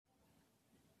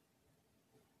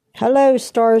Hello,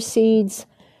 star seeds,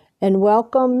 and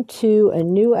welcome to a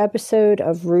new episode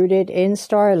of Rooted in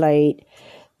Starlight.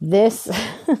 This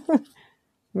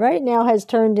right now has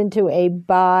turned into a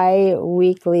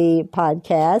bi-weekly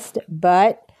podcast,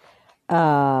 but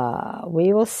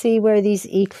we will see where these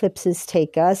eclipses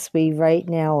take us. We right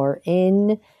now are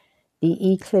in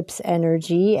the eclipse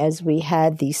energy as we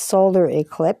had the solar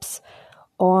eclipse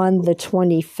on the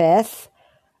 25th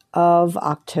of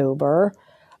October.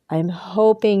 I'm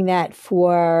hoping that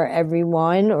for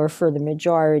everyone, or for the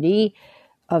majority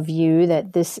of you,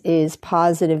 that this is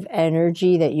positive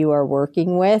energy that you are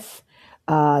working with.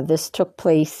 This took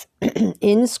place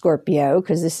in Scorpio,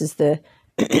 because this is the,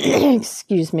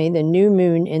 the new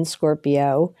moon in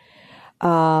Scorpio.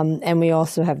 And we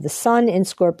also have the sun in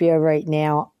Scorpio right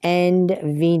now and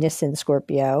Venus in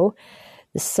Scorpio.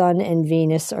 The sun and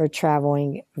Venus are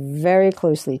traveling very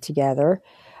closely together.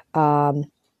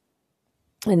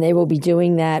 And they will be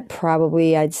doing that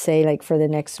probably, I'd say, like for the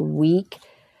next week.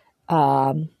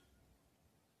 Probably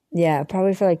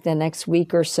for like the next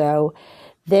week or so.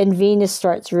 Then Venus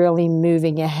starts really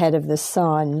moving ahead of the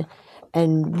sun.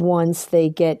 And once they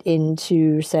get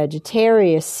into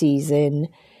Sagittarius season,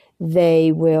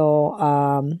 they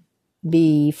will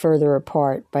be further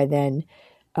apart. By then,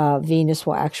 Venus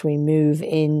will actually move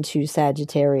into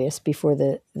Sagittarius before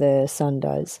the sun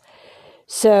does.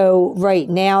 So right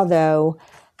now, though,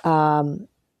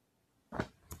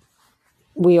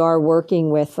 we are working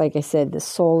with, like I said, the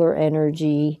solar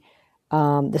energy,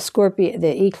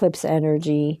 the eclipse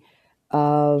energy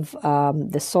of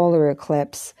the solar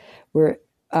eclipse. We're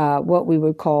what we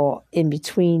would call in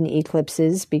between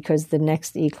eclipses, because the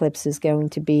next eclipse is going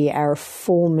to be our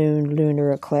full moon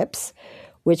lunar eclipse,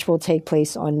 which will take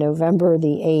place on November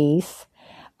the 8th,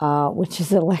 which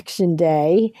is Election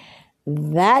Day.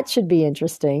 That should be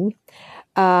interesting.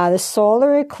 The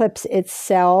solar eclipse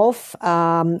itself,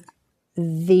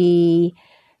 the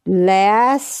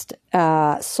last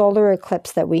solar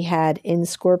eclipse that we had in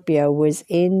Scorpio was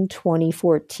in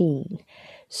 2014.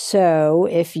 So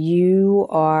if you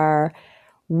are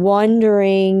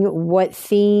wondering what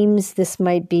themes this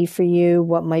might be for you,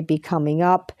 what might be coming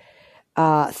up,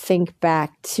 think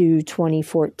back to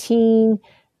 2014.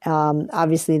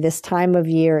 Obviously this time of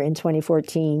year in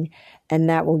 2014, and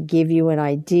that will give you an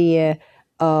idea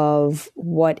of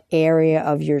what area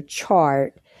of your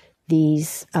chart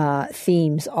these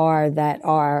themes are that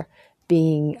are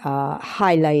being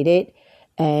highlighted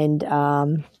and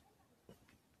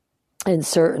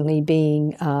certainly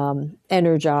being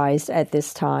energized at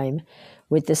this time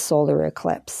with the solar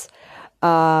eclipse.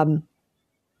 And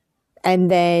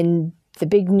then the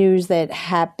big news that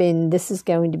happened, this is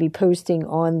going to be posting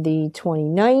on the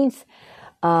 29th.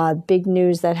 Big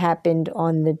news that happened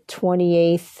on the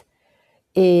 28th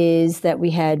is that we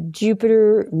had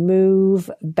Jupiter move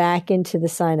back into the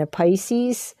sign of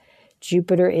Pisces.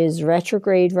 Jupiter is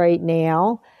retrograde right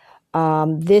now.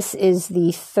 This is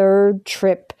the third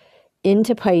trip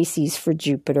into Pisces for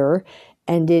Jupiter,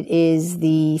 and it is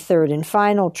the third and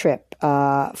final trip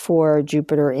for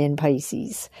Jupiter in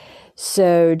Pisces.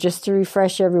 So just to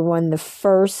refresh everyone, the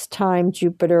first time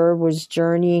Jupiter was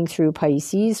journeying through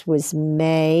Pisces was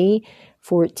May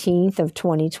 14th of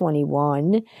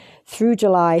 2021 through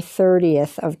July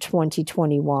 30th of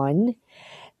 2021.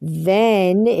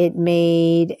 Then it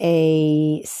made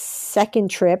a second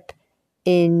trip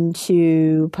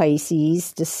into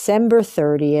Pisces December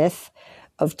 30th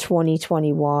of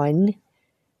 2021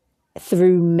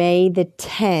 through May the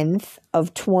 10th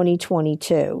of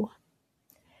 2022.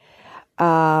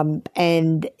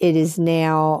 And it is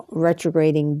now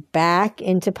retrograding back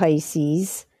into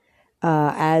Pisces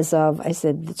as of, I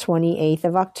said, the 28th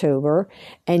of October.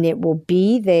 And it will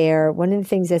be there. One of the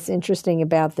things that's interesting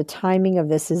about the timing of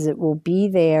this is it will be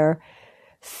there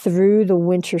through the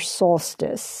winter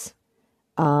solstice,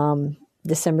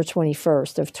 December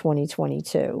 21st of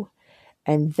 2022.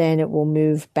 And then it will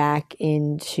move back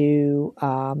into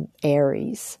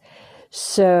Aries.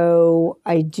 So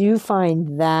I do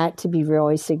find that to be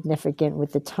really significant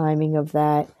with the timing of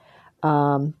that.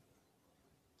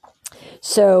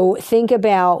 So think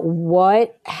about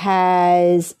what's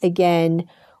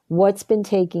been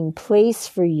taking place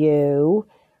for you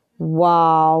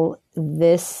while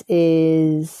this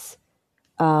is,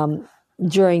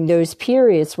 during those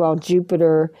periods while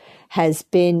Jupiter has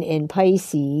been in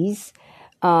Pisces.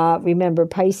 Remember,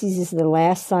 Pisces is the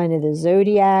last sign of the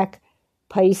zodiac.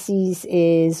 Pisces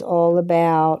is all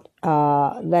about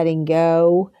letting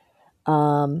go,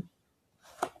 and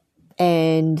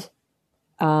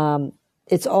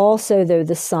it's also, though,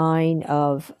 the sign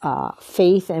of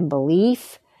faith and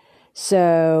belief.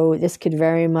 So this could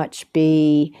very much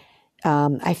be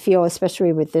I feel,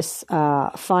 especially with this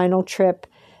final trip,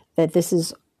 that this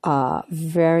is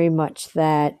very much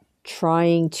that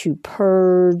trying to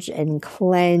purge and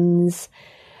cleanse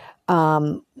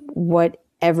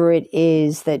whatever it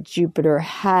is that Jupiter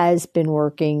has been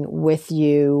working with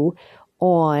you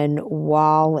on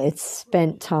while it's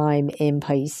spent time in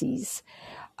Pisces.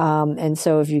 And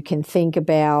so if you can think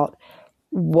about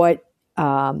what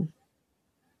things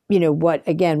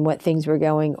were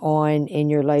going on in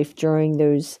your life during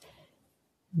those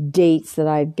dates that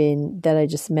I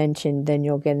just mentioned, then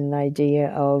you'll get an idea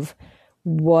of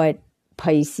what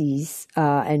Pisces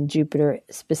and Jupiter,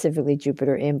 specifically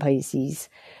Jupiter in Pisces,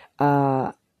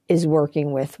 is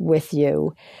working with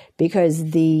you.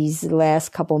 Because these last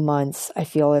couple months, I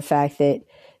feel the fact that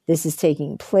this is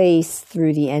taking place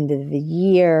through the end of the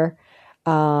year,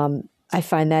 I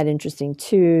find that interesting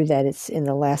too, that it's in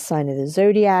the last sign of the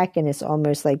zodiac, and it's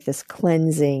almost like this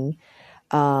cleansing,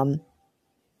 to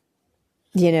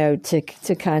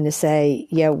kind of say,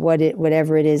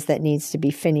 whatever it is that needs to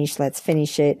be finished, let's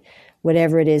finish it.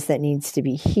 Whatever it is that needs to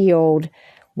be healed,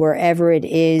 wherever it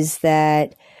is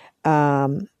that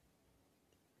that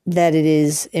it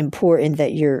is important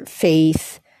that your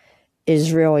faith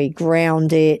is really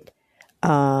grounded.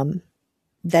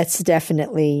 That's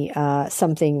definitely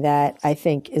something that I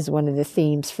think is one of the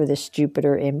themes for this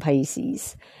Jupiter in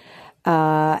Pisces.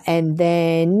 And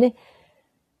then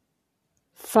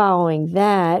following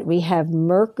that, we have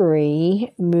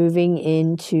Mercury moving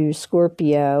into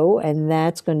Scorpio, and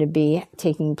that's going to be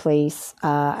taking place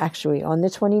actually on the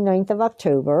 29th of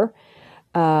October.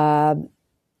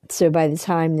 So by the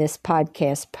time this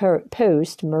podcast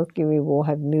posts, Mercury will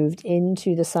have moved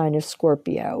into the sign of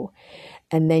Scorpio.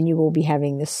 And then you will be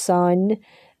having the Sun,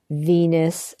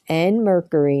 Venus, and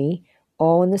Mercury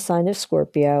all in the sign of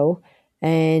Scorpio.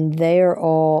 And they are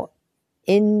all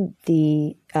in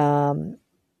the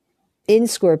in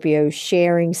Scorpio,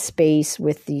 sharing space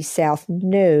with the South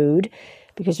Node.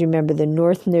 Because remember, the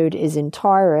North Node is in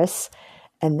Taurus,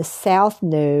 and the South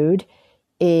Node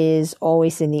is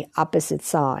always in the opposite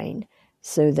sign.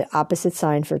 So the opposite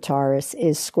sign for Taurus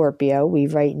is Scorpio. We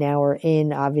right now are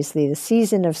in, obviously, the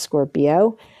season of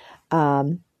Scorpio.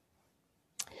 And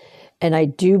I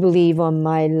do believe on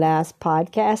my last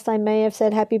podcast, I may have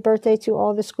said happy birthday to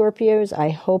all the Scorpios. I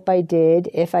hope I did.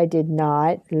 If I did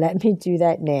not, let me do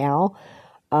that now.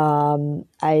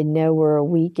 I know we're a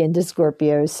week into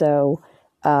Scorpio, so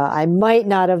I might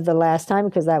not have the last time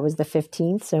because that was the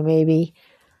 15th. So maybe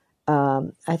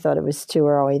I thought it was too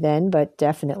early then, but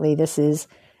definitely this is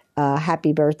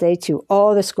happy birthday to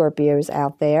all the Scorpios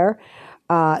out there.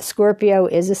 Scorpio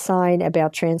is a sign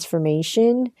about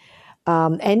transformation,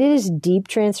 and it is deep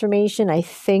transformation. I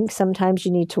think sometimes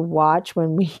you need to watch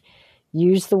when we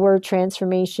use the word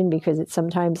transformation, because it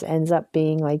sometimes ends up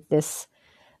being like this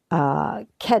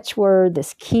catchword,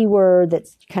 this keyword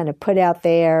that's kind of put out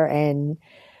there, and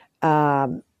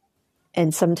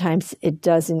sometimes it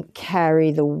doesn't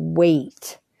carry the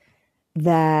weight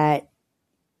that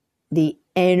the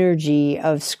energy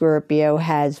of Scorpio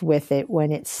has with it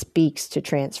when it speaks to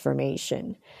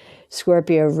transformation.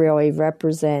 Scorpio really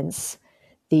represents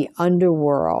the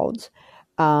underworld,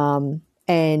 and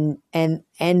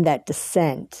that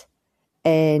descent.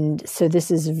 And so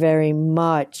this is very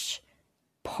much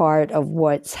part of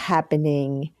what's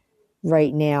happening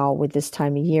right now with this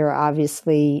time of year.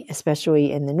 Obviously,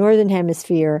 especially in the Northern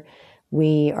Hemisphere,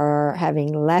 we are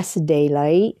having less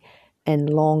daylight and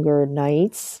longer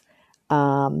nights.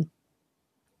 And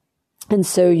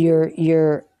so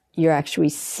you're actually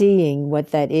seeing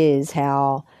what that is,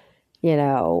 how,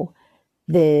 the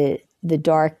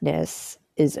darkness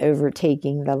is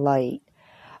overtaking the light.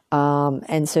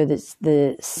 And so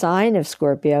the sign of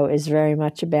Scorpio is very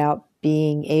much about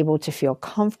being able to feel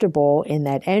comfortable in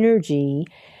that energy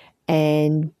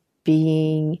and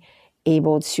being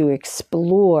able to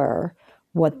explore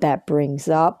what that brings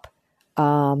up,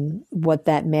 what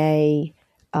that may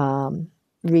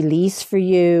release for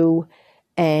you,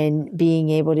 and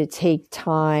being able to take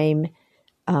time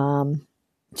to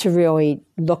really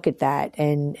look at that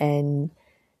and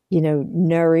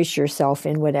nourish yourself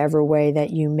in whatever way that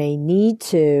you may need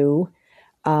to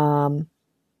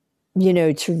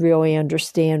really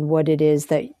understand what it is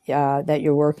that that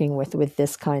you're working with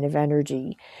this kind of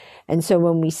energy. And so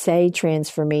when we say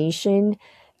transformation,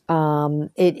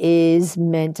 it is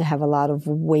meant to have a lot of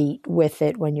weight with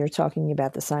it when you're talking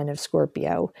about the sign of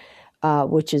Scorpio,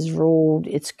 which is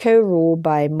it's co-ruled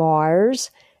by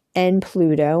Mars and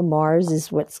Pluto. Mars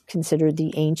is what's considered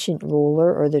the ancient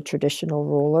ruler or the traditional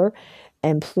ruler,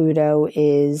 and Pluto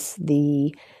is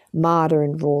the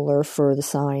modern ruler for the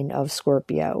sign of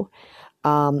Scorpio.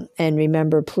 And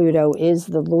remember, Pluto is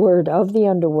the lord of the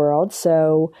underworld.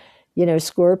 So,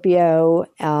 Scorpio,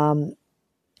 and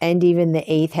even the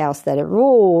eighth house that it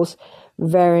rules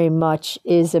very much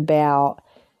is about,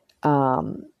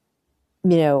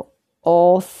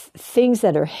 all things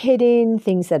that are hidden,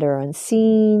 things that are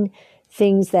unseen,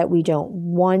 things that we don't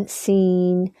want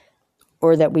seen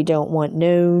or that we don't want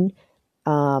known.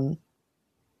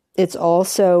 It's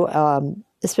also,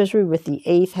 especially with the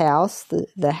eighth house,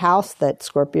 the house that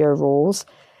Scorpio rules,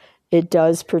 it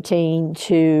does pertain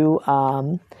to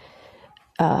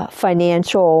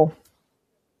financial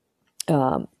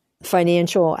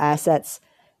assets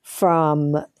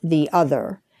from the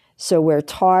other. So where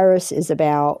Taurus is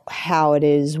about how it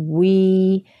is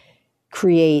we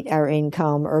create our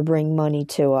income or bring money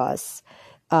to us,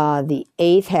 the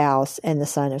eighth house and the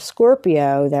sign of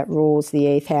Scorpio that rules the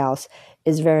eighth house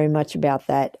is very much about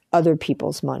that other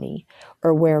people's money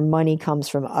or where money comes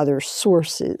from other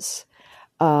sources.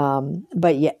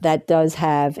 But yet that does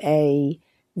have a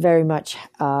very much,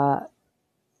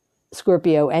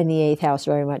 Scorpio and the eighth house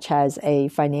very much has a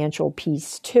financial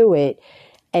piece to it.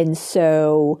 And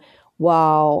so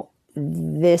while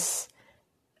this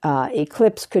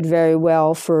eclipse could very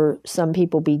well for some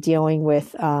people be dealing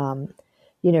with,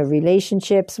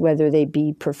 relationships, whether they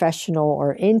be professional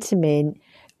or intimate,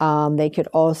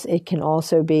 it can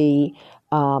also be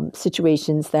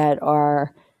situations that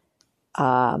are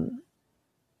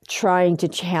trying to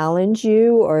challenge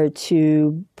you or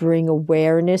to bring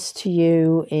awareness to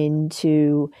you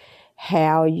into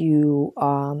how you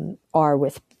are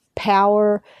with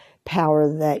power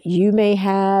that you may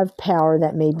have, power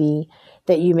that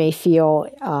you may feel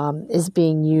is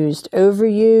being used over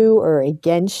you or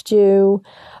against you,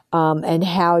 and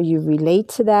how you relate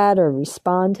to that or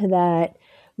respond to that,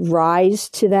 rise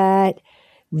to that.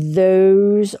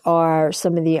 Those are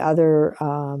some of the other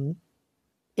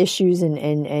issues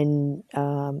and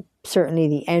certainly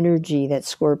the energy that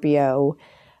Scorpio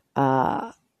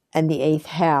and the eighth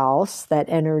house, that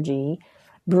energy,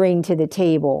 bring to the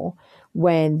table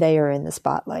when they are in the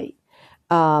spotlight.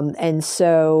 And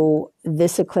so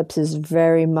this eclipse is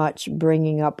very much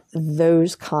bringing up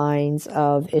those kinds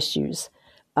of issues.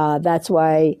 That's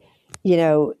why,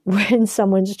 when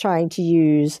someone's trying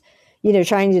to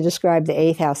describe the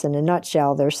eighth house in a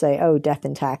nutshell, they'll say, oh, death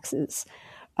and taxes,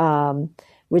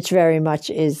 which very much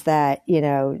is that,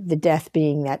 the death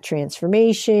being that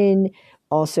transformation,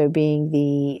 also being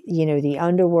the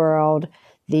underworld,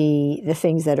 the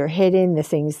things that are hidden, the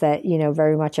things that,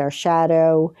 very much are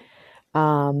shadow.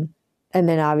 And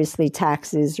then obviously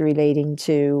taxes relating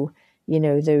to,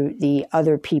 the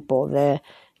other people, the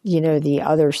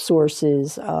other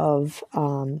sources of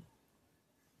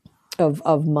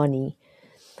money.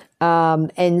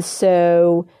 And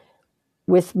so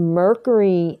with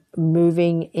Mercury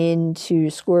moving into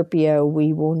Scorpio,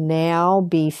 we will now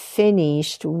be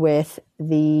finished with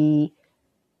the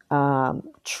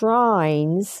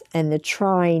trines and the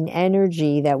trine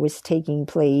energy that was taking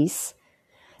place,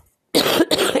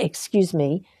 excuse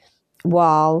me,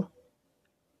 while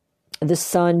the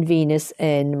Sun, Venus,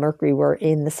 and Mercury were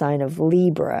in the sign of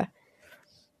Libra,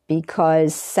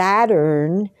 because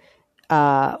Saturn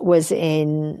was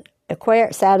in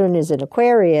Aquarius. Saturn is in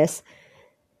Aquarius.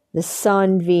 The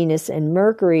Sun, Venus, and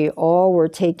Mercury all were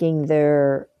taking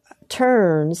their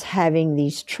turns having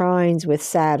these trines with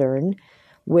Saturn,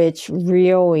 which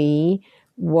really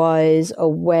was a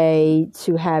way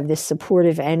to have this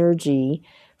supportive energy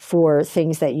for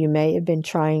things that you may have been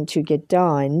trying to get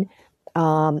done,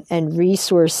 and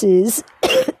resources,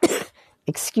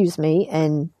 excuse me,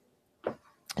 and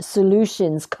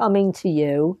solutions coming to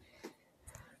you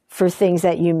for things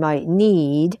that you might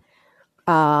need.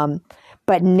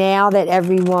 But now that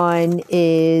everyone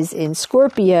is in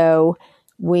Scorpio,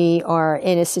 we are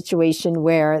in a situation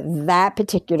where that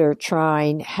particular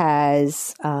trine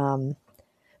has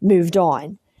moved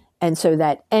on. And so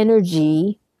that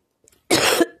energy,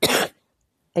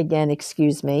 again,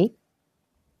 excuse me,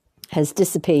 has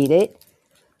dissipated.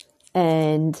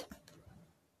 And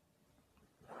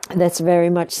that's very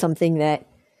much something that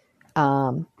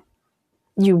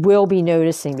you will be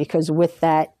noticing, because with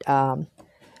that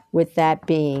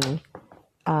being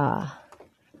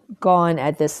gone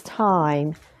at this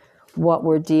time, what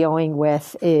we're dealing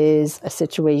with is a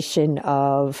situation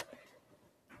of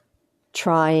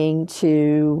trying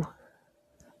to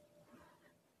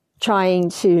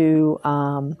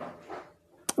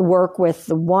work with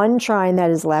the one trine that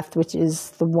is left, which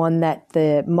is the one that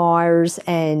the Mars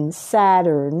and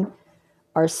Saturn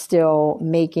are still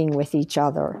making with each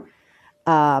other.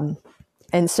 And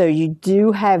so you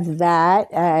do have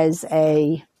that as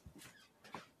a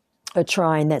a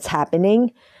trine that's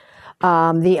happening.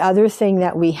 The other thing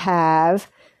that we have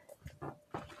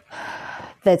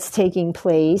that's taking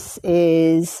place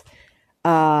is,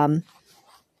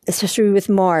 especially with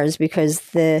Mars, because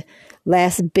the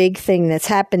last big thing that's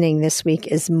happening this week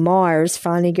is Mars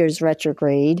finally goes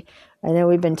retrograde. I know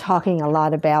we've been talking a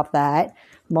lot about that.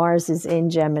 Mars is in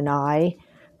Gemini,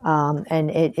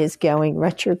 and it is going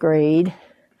retrograde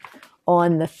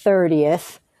on the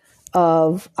 30th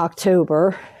of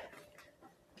October.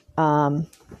 And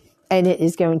it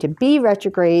is going to be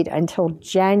retrograde until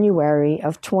January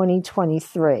of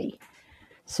 2023.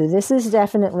 So this is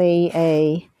definitely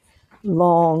a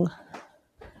long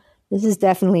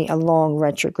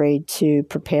retrograde to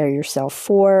prepare yourself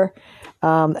for.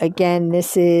 Again,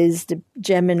 this is the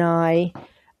Gemini.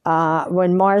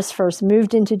 When Mars first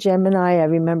moved into Gemini, I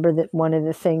remember that one of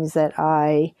the things that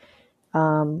I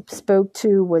spoke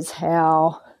to was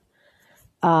how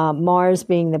Mars,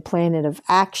 being the planet of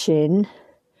action,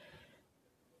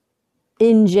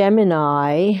 in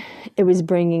Gemini, it was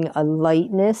bringing a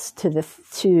lightness to the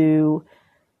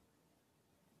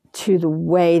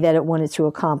way that it wanted to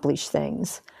accomplish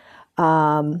things.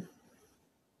 And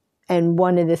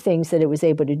one of the things that it was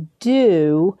able to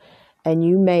do, and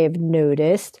you may have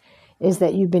noticed, is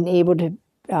that you've been able to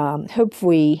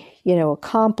hopefully,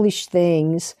 accomplish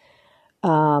things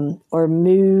or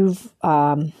move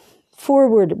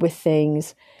forward with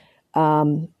things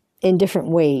in different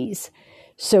ways.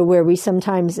 So where we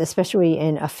sometimes, especially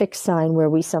in a fixed sign, where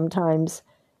we sometimes,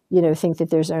 think that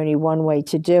there's only one way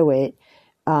to do it,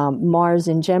 Mars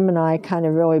in Gemini kind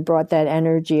of really brought that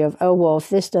energy of, oh, well, if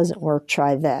this doesn't work,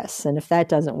 try this. And if that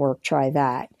doesn't work, try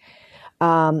that.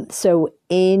 So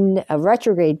in a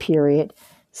retrograde period,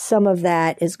 some of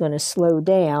that is going to slow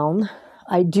down.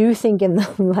 I do think in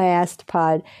the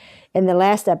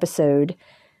last episode,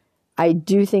 I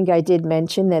do think I did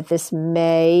mention that this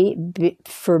may be,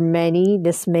 for many,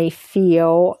 this may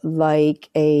feel like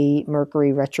a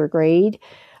Mercury retrograde,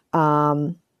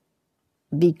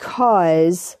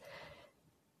 because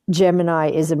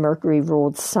Gemini is a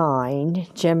Mercury-ruled sign.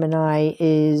 Gemini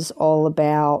is all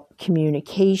about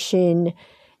communication.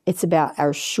 It's about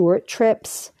our short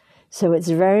trips. So it's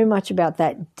very much about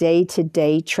that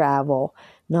day-to-day travel,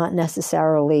 not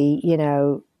necessarily,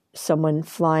 someone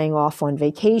flying off on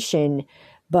vacation,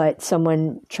 but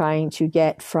someone trying to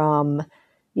get from,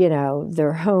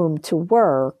 their home to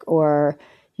work, or,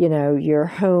 your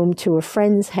home to a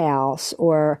friend's house,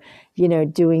 or,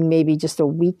 doing maybe just a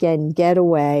weekend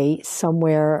getaway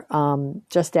somewhere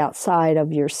just outside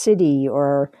of your city.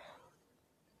 Or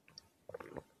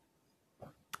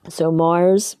so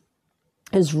Mars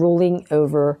is ruling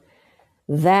over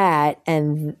that,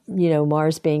 and,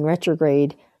 Mars being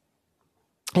retrograde,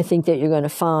 I think that you're going to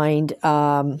find,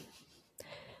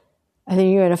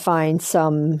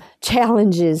 some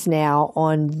challenges now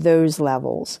on those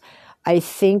levels. I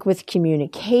think with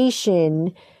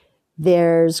communication,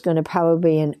 there's going to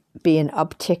probably be an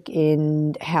uptick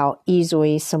in how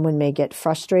easily someone may get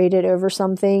frustrated over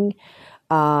something,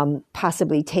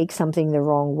 possibly take something the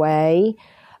wrong way.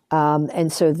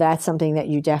 And so that's something that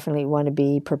you definitely want to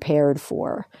be prepared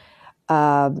for.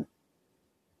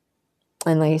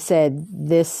 And like I said,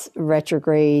 this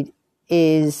retrograde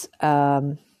is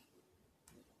going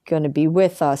to be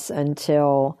with us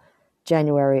until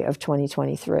January of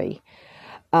 2023.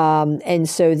 And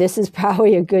so this is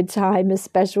probably a good time,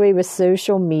 especially with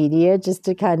social media, just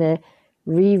to kind of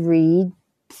reread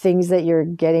things that you're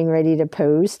getting ready to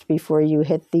post before you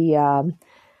hit the,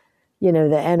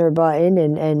 the enter button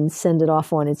and send it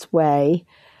off on its way.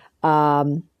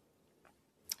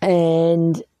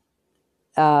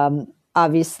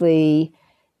 Obviously,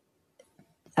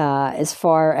 as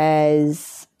far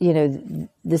as,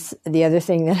 the other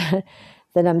thing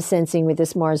that I'm sensing with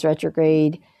this Mars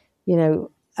retrograde,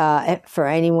 for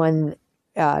anyone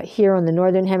here on the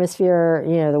Northern Hemisphere,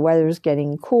 the weather's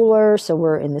getting cooler, so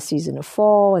we're in the season of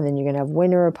fall, and then you're going to have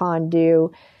winter upon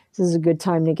due. This is a good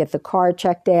time to get the car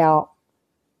checked out,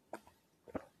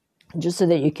 just so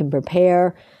that you can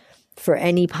prepare for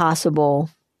any possible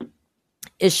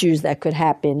issues that could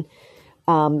happen.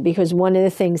 Because one of the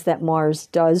things that Mars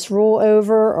does rule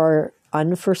over are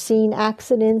unforeseen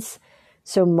accidents.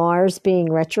 So Mars being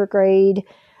retrograde,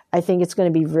 I think it's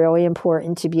going to be really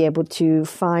important to be able to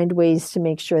find ways to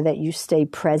make sure that you stay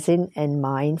present and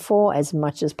mindful as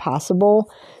much as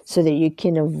possible, so that you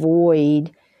can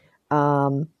avoid,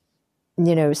 some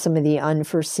of the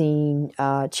unforeseen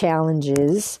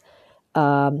challenges,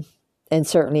 and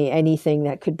certainly anything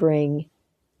that could bring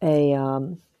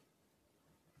an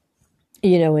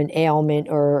ailment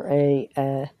or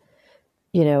a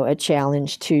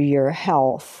challenge to your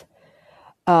health.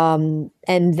 And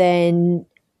then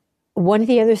one of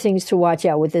the other things to watch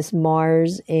out with this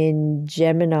Mars in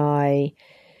Gemini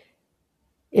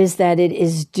is that it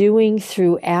is doing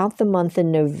throughout the month of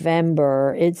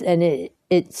November.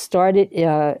 It started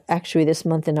actually this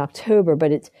month in October,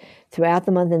 but it's throughout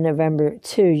the month of November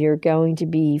too. You're going to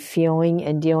be feeling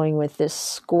and dealing with this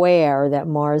square that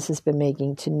Mars has been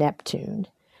making to Neptune.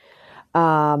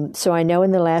 So I know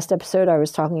in the last episode I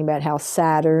was talking about how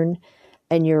Saturn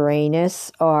and Uranus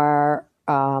are,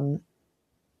 having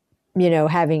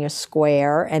a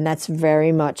square, and that's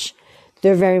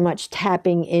they're very much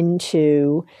tapping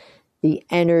into the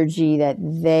energy that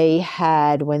they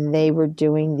had when they were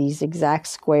doing these exact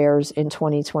squares in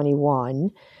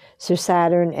 2021. So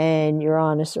Saturn and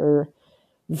Uranus are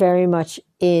very much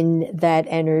in that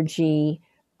energy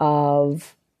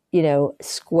of,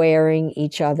 squaring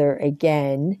each other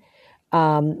again.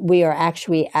 We are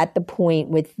actually at the point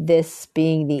with this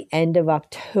being the end of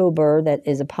October that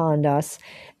is upon us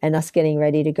and us getting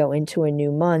ready to go into a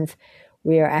new month.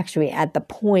 We are actually at the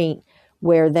point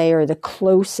where they are the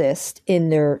closest in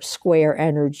their square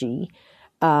energy.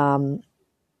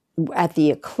 At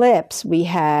the eclipse, we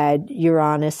had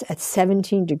Uranus at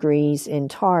 17 degrees in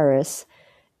Taurus,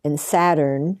 and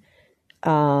Saturn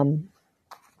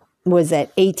was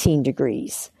at 18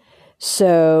 degrees.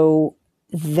 So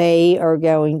they are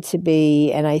going to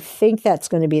be, and I think that's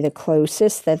going to be the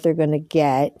closest that they're going to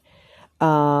get.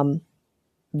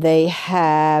 They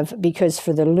have, because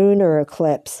for the lunar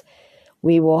eclipse,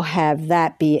 we will have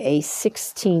that be a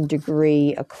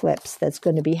 16-degree eclipse that's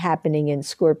going to be happening in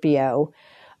Scorpio.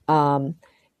 And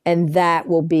that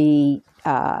will be,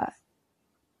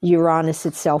 Uranus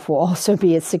itself will also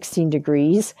be at 16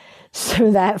 degrees.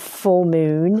 So that full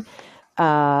moon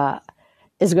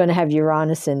is going to have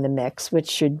Uranus in the mix, which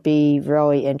should be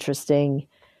really interesting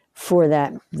for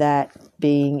that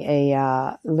being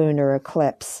a lunar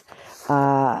eclipse.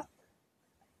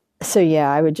 So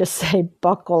yeah, I would just say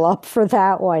buckle up for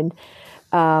that one.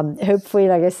 Hopefully,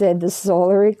 like I said, the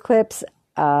solar eclipse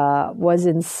was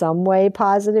in some way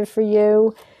positive for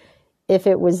you. If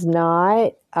it was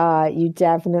not, you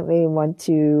definitely want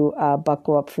to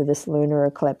buckle up for this lunar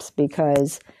eclipse,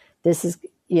 because this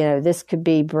could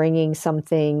be bringing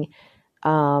something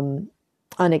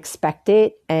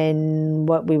unexpected. And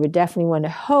what we would definitely want to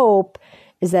hope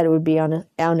is that it would be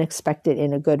unexpected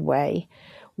in a good way.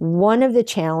 One of the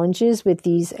challenges with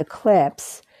these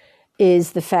eclipses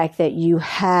is the fact that you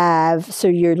have, so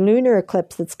your lunar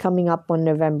eclipse that's coming up on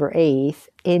November 8th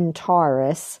in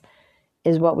Taurus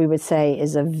is what we would say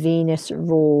is a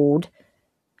Venus-ruled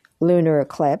lunar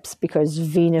eclipse, because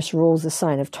Venus rules the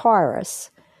sign of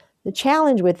Taurus. The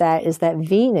challenge with that is that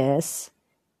Venus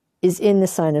is in the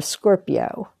sign of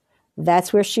Scorpio.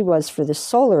 That's where she was for the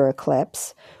solar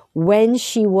eclipse. When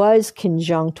she was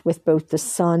conjunct with both the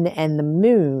sun and the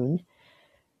moon,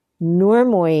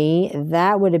 normally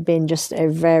that would have been just a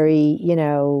very,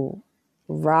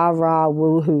 rah-rah,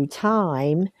 woohoo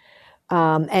time.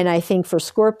 And I think for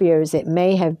Scorpios, it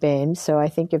may have been. So I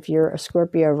think if you're a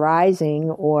Scorpio rising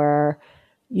or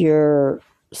your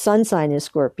sun sign is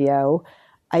Scorpio,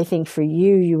 I think for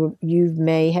you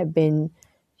may have been,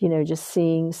 just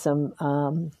seeing some,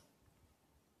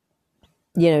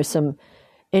 some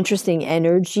interesting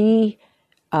energy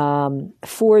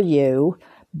for you.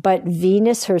 But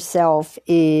Venus herself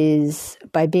is,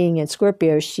 by being in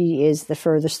Scorpio, she is the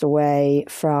furthest away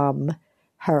from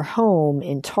her home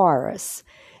in Taurus.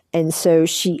 And so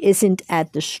she isn't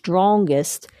at the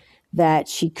strongest that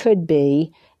she could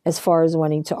be as far as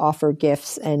wanting to offer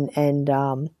gifts and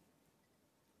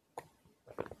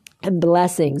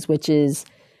blessings, which is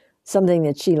something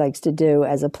that she likes to do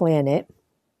as a planet.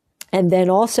 And then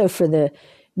also for the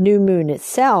new moon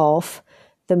itself,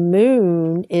 the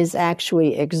moon is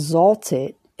actually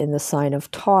exalted in the sign of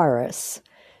Taurus.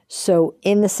 So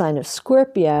in the sign of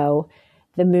Scorpio,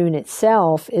 the moon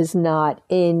itself is not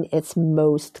in its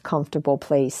most comfortable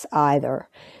place either.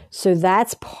 So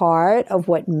that's part of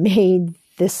what made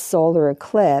this solar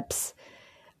eclipse,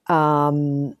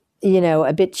 a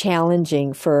bit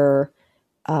challenging for,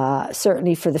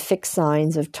 certainly for the fixed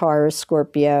signs of Taurus,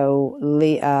 Scorpio,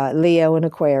 Leo, and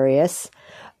Aquarius.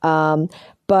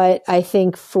 But I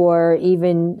think for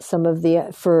even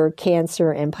for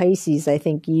Cancer and Pisces, I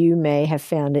think you may have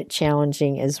found it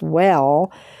challenging as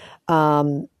well.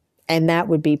 And that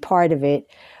would be part of it.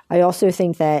 I also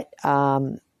think that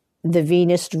the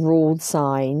Venus-ruled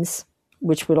signs,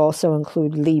 which would also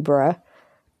include Libra,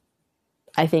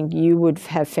 I think you would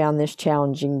have found this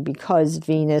challenging because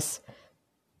Venus,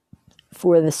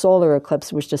 for the solar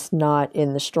eclipse, was just not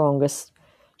in the strongest.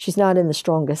 She's not in the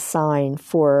strongest sign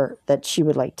that she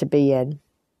would like to be in.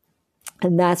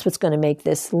 And that's what's going to make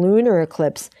this lunar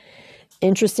eclipse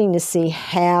interesting to see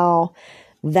how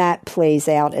that plays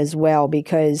out as well,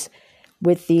 because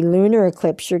with the lunar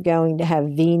eclipse, you're going to have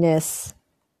Venus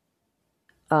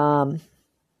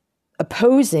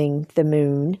opposing the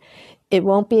moon. It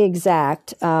won't be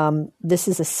exact. This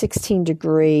is a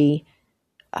 16-degree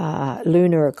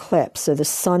lunar eclipse. So the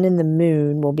sun and the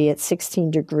moon will be at 16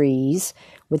 degrees,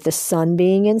 with the sun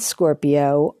being in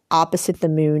Scorpio, opposite the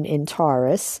moon in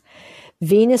Taurus.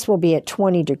 Venus will be at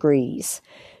 20 degrees.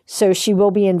 So she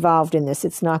will be involved in this.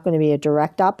 It's not going to be a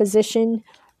direct opposition.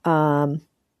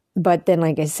 But then,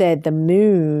 like I said, the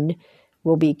moon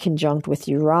will be conjunct with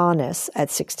Uranus at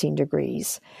 16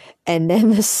 degrees. And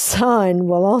then the sun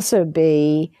will also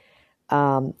be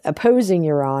opposing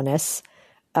Uranus.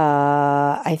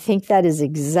 I think that is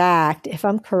exact. If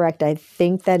I'm correct, I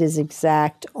think that is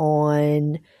exact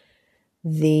on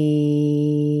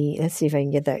the, let's see if I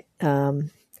can get that,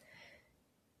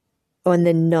 on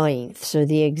the 9th. So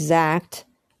the exact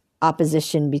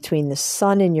opposition between the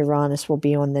sun and Uranus will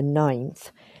be on the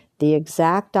 9th. The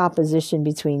exact opposition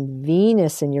between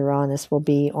Venus and Uranus will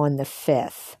be on the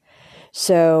 5th.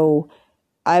 So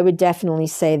I would definitely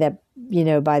say that, you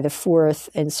know, by the 4th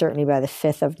and certainly by the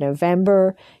 5th of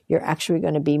November, you're actually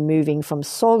going to be moving from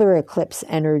solar eclipse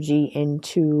energy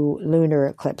into lunar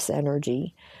eclipse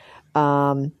energy.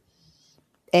 And,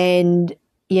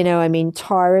 you know, I mean,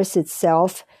 Taurus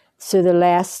itself, so the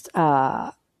last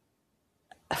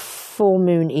full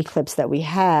moon eclipse that we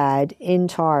had in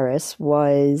Taurus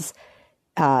was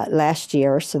last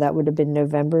year. So that would have been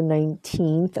November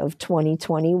 19th of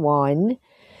 2021.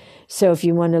 So if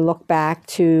you want to look back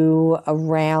to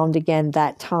around, again,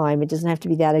 that time, it doesn't have to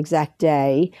be that exact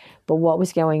day, but what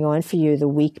was going on for you the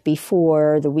week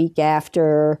before, the week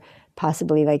after,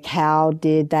 possibly like how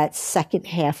did that second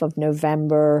half of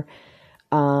November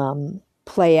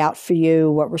play out for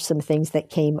you? What were some things that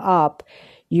came up?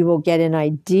 You will get an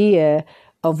idea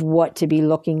of what to be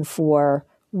looking for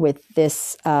with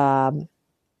this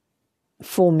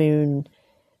full moon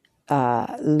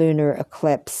lunar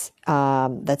eclipse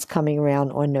that's coming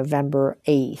around on November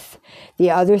 8th.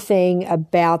 The other thing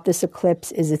about this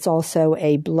eclipse is it's also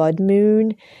a blood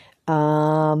moon.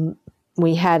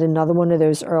 We had another one of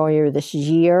those earlier this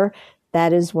year.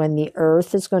 That is when the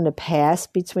earth is going to pass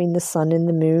between the sun and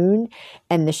the moon,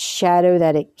 and the shadow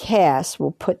that it casts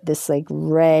will put this like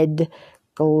red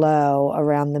glow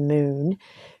around the moon.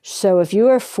 So if you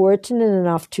are fortunate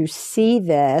enough to see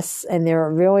this, and there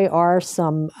really are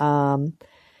some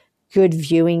good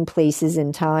viewing places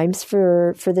and times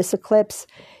for this eclipse,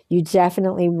 you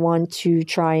definitely want to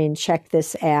try and check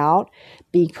this out,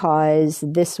 because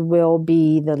this will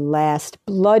be the last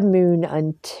blood moon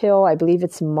until I believe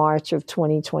it's March of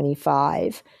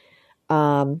 2025.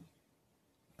 And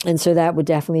so that would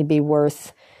definitely be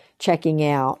worth checking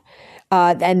out.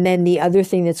 And then the other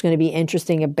thing that's going to be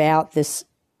interesting about this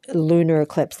lunar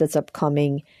eclipse that's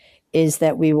upcoming is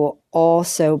that we will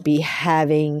also be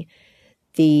having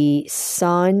the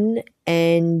sun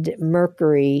and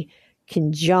Mercury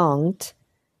conjunct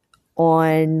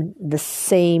on the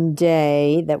same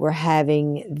day that we're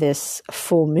having this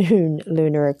full moon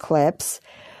lunar eclipse.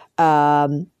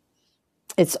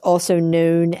 It's also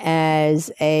known as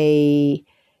a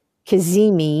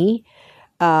cazimi.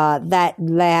 That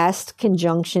last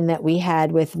conjunction that we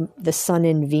had with the sun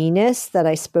and Venus that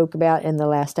I spoke about in the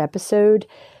last episode,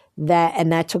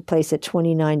 that took place at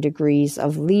 29 degrees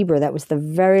of Libra. That was the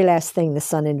very last thing the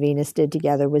sun and Venus did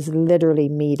together, was literally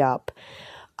meet up.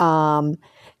 And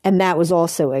that was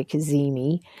also a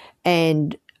cazimi.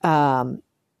 And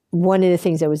one of the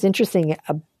things that was interesting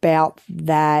about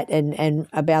that and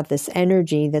about this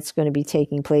energy that's going to be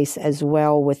taking place as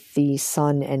well with the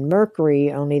sun and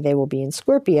Mercury, only they will be in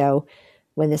Scorpio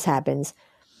when this happens,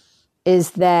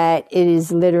 is that it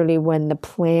is literally when the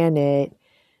planet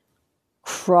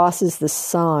crosses the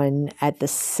sun at the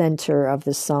center of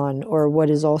the sun, or what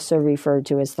is also referred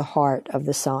to as the heart of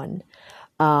the sun.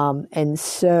 And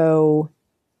so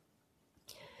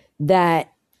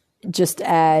that just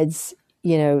adds,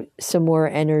 you know, some more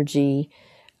energy.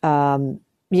 You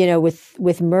know,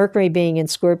 with Mercury being in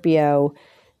Scorpio,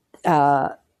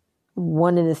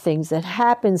 one of the things that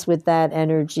happens with that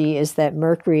energy is that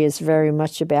Mercury is very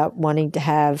much about wanting to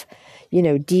have, you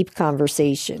know, deep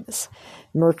conversations.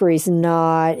 Mercury's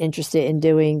not interested in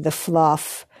doing the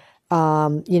fluff,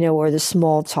 you know, or the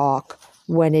small talk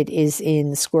when it is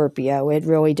in Scorpio. It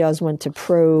really does want to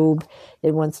probe.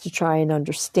 It wants to try and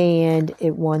understand.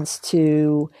 It wants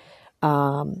to,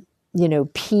 you know,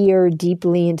 peer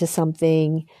deeply into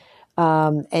something.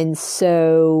 And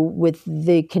so with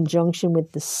the conjunction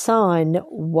with the sun,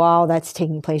 while that's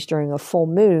taking place during a full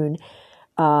moon,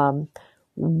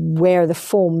 where the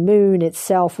full moon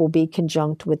itself will be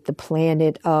conjunct with the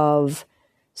planet of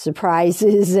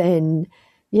surprises and,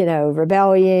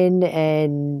 rebellion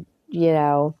and,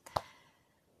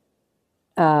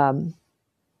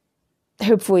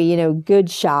 hopefully, good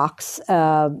shocks.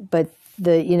 But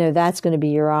that's going to be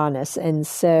Uranus. And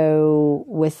so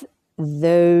with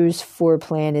those 4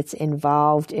 planets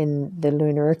involved in the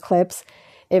lunar eclipse,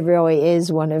 it really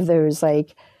is one of those,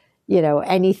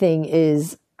 anything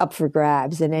is up for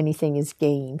grabs and anything is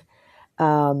game.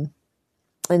 And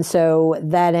so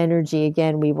that energy,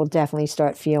 again, we will definitely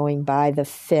start feeling by the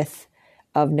 5th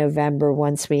of November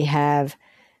once we have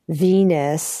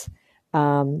Venus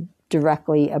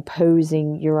directly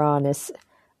opposing Uranus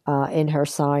in her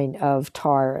sign of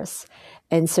Taurus.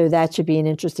 And so that should be an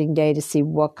interesting day to see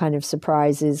what kind of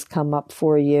surprises come up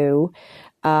for you.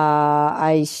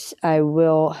 I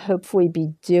will hopefully be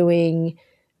doing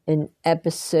an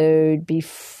episode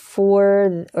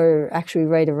before, or actually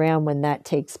right around when that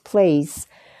takes place.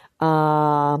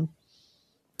 And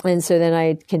so then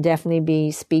I can definitely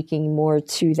be speaking more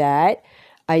to that.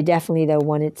 I definitely, though,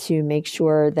 wanted to make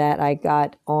sure that I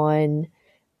got on,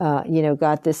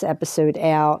 got this episode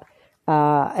out.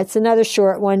 It's another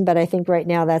short one, but I think right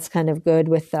now that's kind of good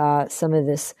with some of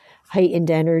this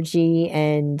heightened energy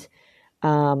and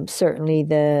certainly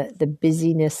the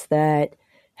busyness that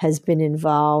has been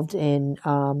involved in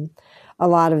a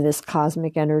lot of this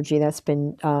cosmic energy that's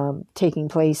been taking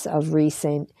place of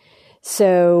recent.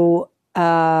 So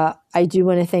I do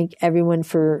want to thank everyone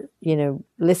for,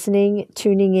 listening,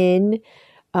 tuning in,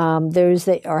 those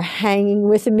that are hanging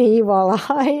with me while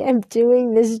I am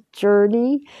doing this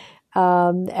journey,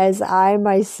 as I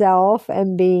myself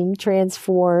am being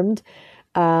transformed,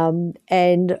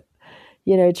 and,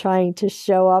 trying to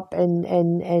show up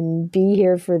and be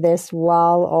here for this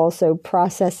while also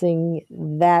processing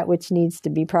that which needs to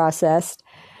be processed.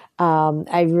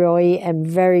 I really am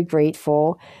very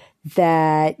grateful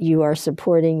that you are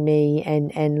supporting me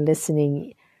and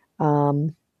listening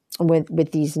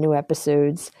with these new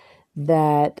episodes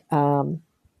that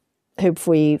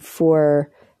hopefully for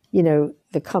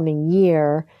the coming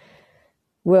year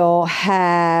will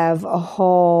have a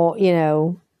whole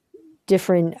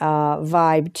different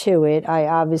vibe to it. I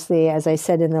obviously, as I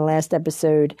said in the last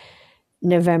episode,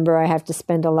 November I have to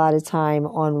spend a lot of time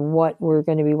on what we're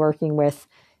going to be working with,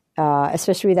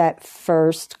 especially that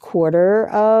first quarter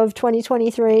of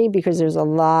 2023, because there's a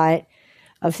lot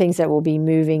of things that will be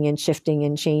moving and shifting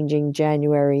and changing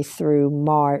January through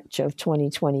March of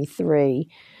 2023.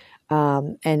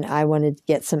 And I want to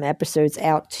get some episodes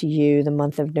out to you the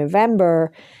month of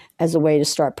November as a way to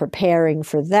start preparing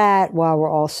for that while we're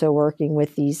also working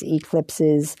with these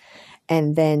eclipses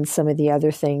and then some of the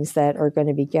other things that are going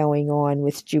to be going on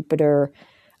with Jupiter,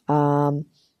 and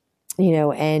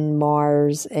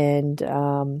Mars and,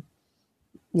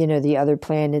 the other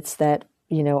planets that,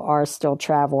 are still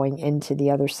traveling into the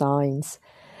other signs.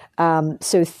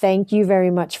 So thank you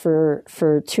very much for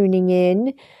tuning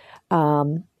in.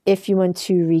 If you want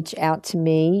to reach out to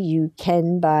me, you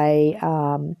can by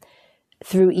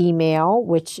through email,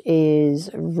 which is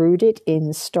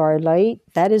rootedinstarlight.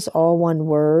 That is all one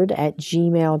word at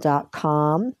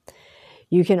gmail.com.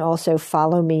 You can also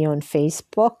follow me on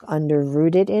Facebook under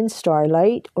Rooted in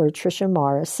Starlight or Trisha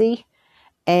Morrissey.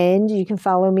 And you can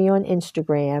follow me on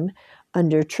Instagram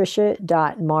under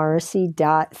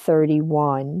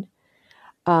trisha.morrissey.31.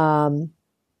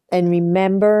 And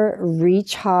remember,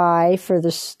 reach high, for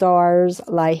the stars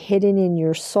lie hidden in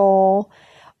your soul.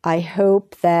 I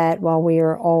hope that while we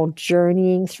are all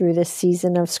journeying through this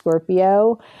season of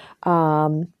Scorpio,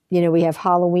 we have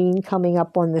Halloween coming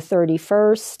up on the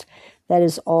 31st. That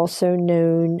is also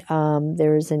known,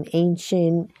 there is an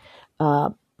ancient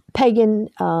pagan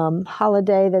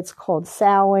holiday that's called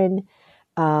Samhain.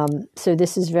 So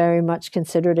this is very much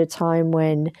considered a time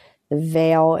when the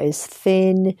veil is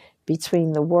thin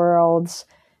between the worlds.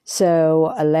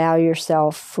 So allow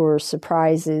yourself for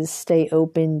surprises. Stay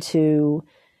open to,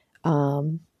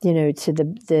 to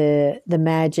the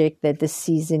magic that this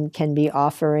season can be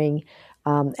offering,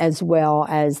 as well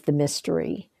as the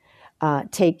mystery.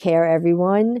 Take care,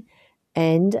 everyone,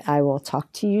 and I will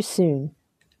talk to you soon.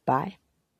 Bye.